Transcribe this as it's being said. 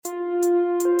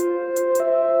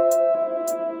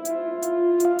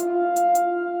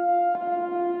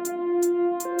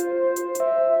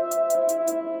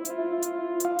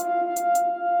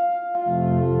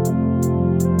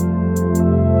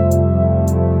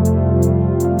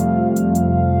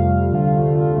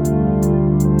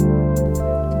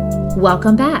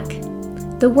Welcome back.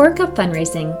 The work of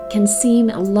fundraising can seem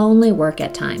lonely work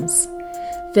at times,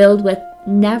 filled with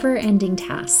never-ending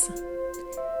tasks.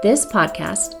 This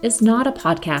podcast is not a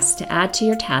podcast to add to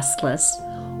your task list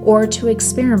or to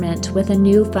experiment with a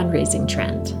new fundraising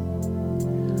trend.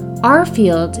 Our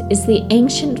field is the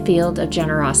ancient field of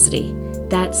generosity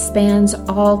that spans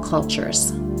all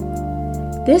cultures.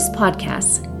 This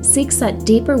podcast seeks that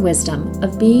deeper wisdom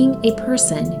of being a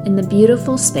person in the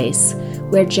beautiful space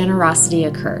where generosity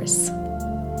occurs.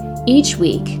 Each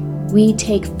week, we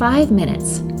take 5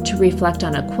 minutes to reflect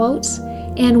on a quote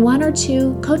and 1 or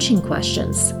 2 coaching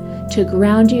questions to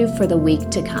ground you for the week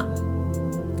to come.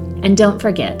 And don't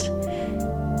forget,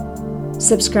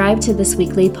 subscribe to this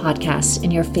weekly podcast in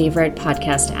your favorite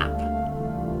podcast app.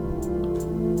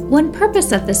 One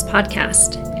purpose of this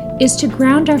podcast is to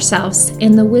ground ourselves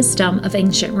in the wisdom of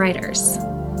ancient writers.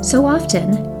 So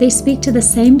often, they speak to the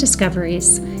same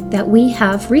discoveries that we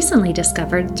have recently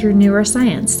discovered through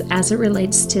neuroscience as it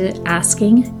relates to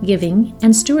asking, giving,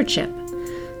 and stewardship.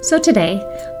 So today,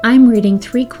 I'm reading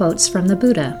 3 quotes from the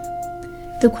Buddha.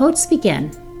 The quotes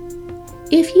begin,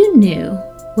 "If you knew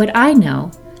what I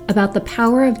know about the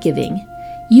power of giving,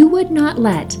 you would not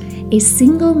let a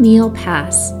single meal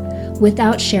pass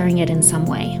without sharing it in some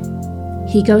way."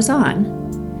 He goes on,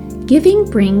 "Giving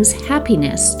brings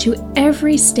happiness to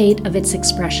every state of its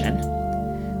expression.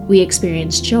 We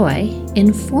experience joy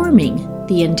in forming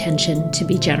the intention to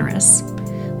be generous.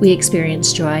 We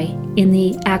experience joy in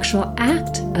the actual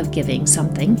act of giving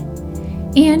something,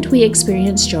 and we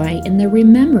experience joy in the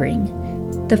remembering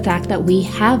the fact that we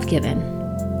have given.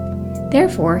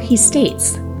 Therefore, he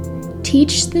states,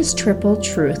 teach this triple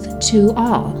truth to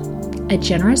all. A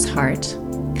generous heart,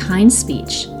 kind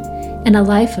speech, and a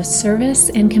life of service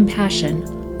and compassion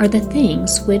are the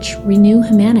things which renew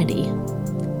humanity."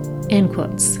 End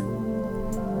quotes.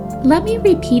 Let me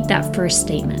repeat that first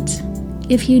statement.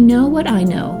 If you know what I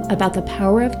know about the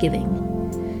power of giving,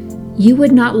 you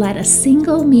would not let a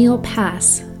single meal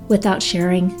pass without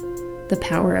sharing the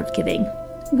power of giving.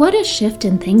 What a shift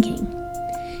in thinking.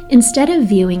 Instead of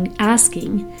viewing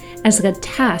asking as a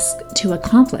task to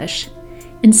accomplish,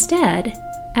 instead,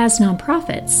 as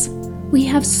nonprofits, we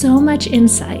have so much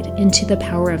insight into the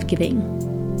power of giving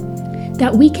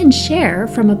that we can share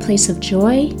from a place of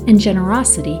joy and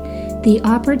generosity the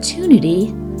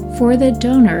opportunity for the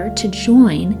donor to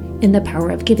join in the power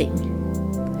of giving.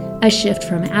 A shift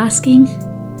from asking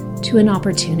to an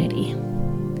opportunity.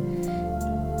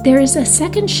 There is a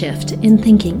second shift in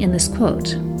thinking in this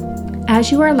quote.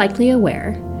 As you are likely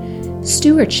aware,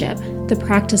 stewardship, the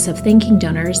practice of thanking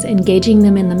donors, engaging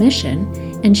them in the mission,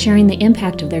 and sharing the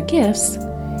impact of their gifts,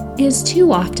 is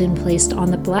too often placed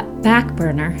on the back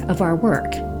burner of our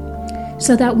work,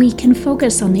 so that we can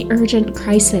focus on the urgent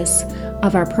crisis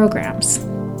of our programs.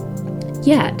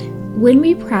 Yet, when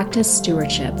we practice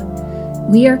stewardship,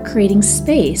 we are creating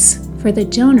space for the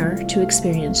donor to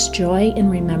experience joy in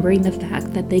remembering the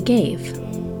fact that they gave.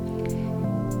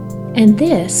 And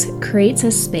this creates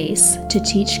a space to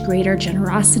teach greater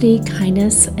generosity,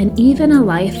 kindness, and even a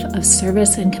life of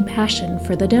service and compassion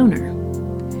for the donor.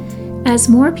 As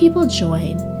more people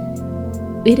join,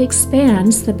 it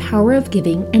expands the power of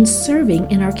giving and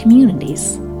serving in our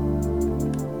communities.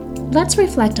 Let's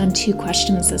reflect on 2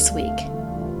 questions this week.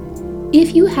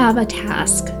 If you have a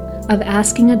task of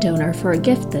asking a donor for a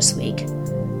gift this week,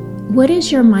 what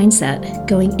is your mindset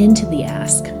going into the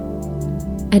ask?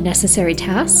 A necessary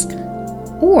task?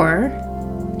 Or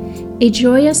a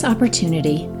joyous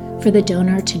opportunity for the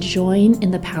donor to join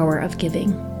in the power of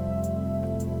giving?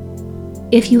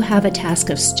 If you have a task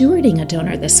of stewarding a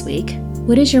donor this week,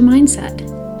 what is your mindset?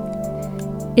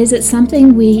 Is it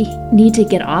something we need to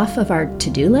get off of our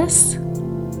to-do list?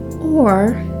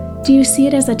 Or do you see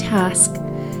it as a task,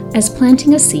 as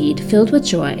planting a seed filled with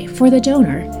joy for the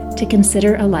donor to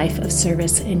consider a life of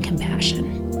service and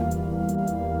compassion?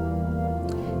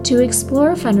 To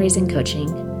explore fundraising coaching,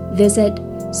 visit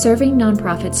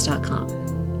ServingNonprofits.com.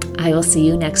 I will see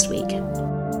you next week.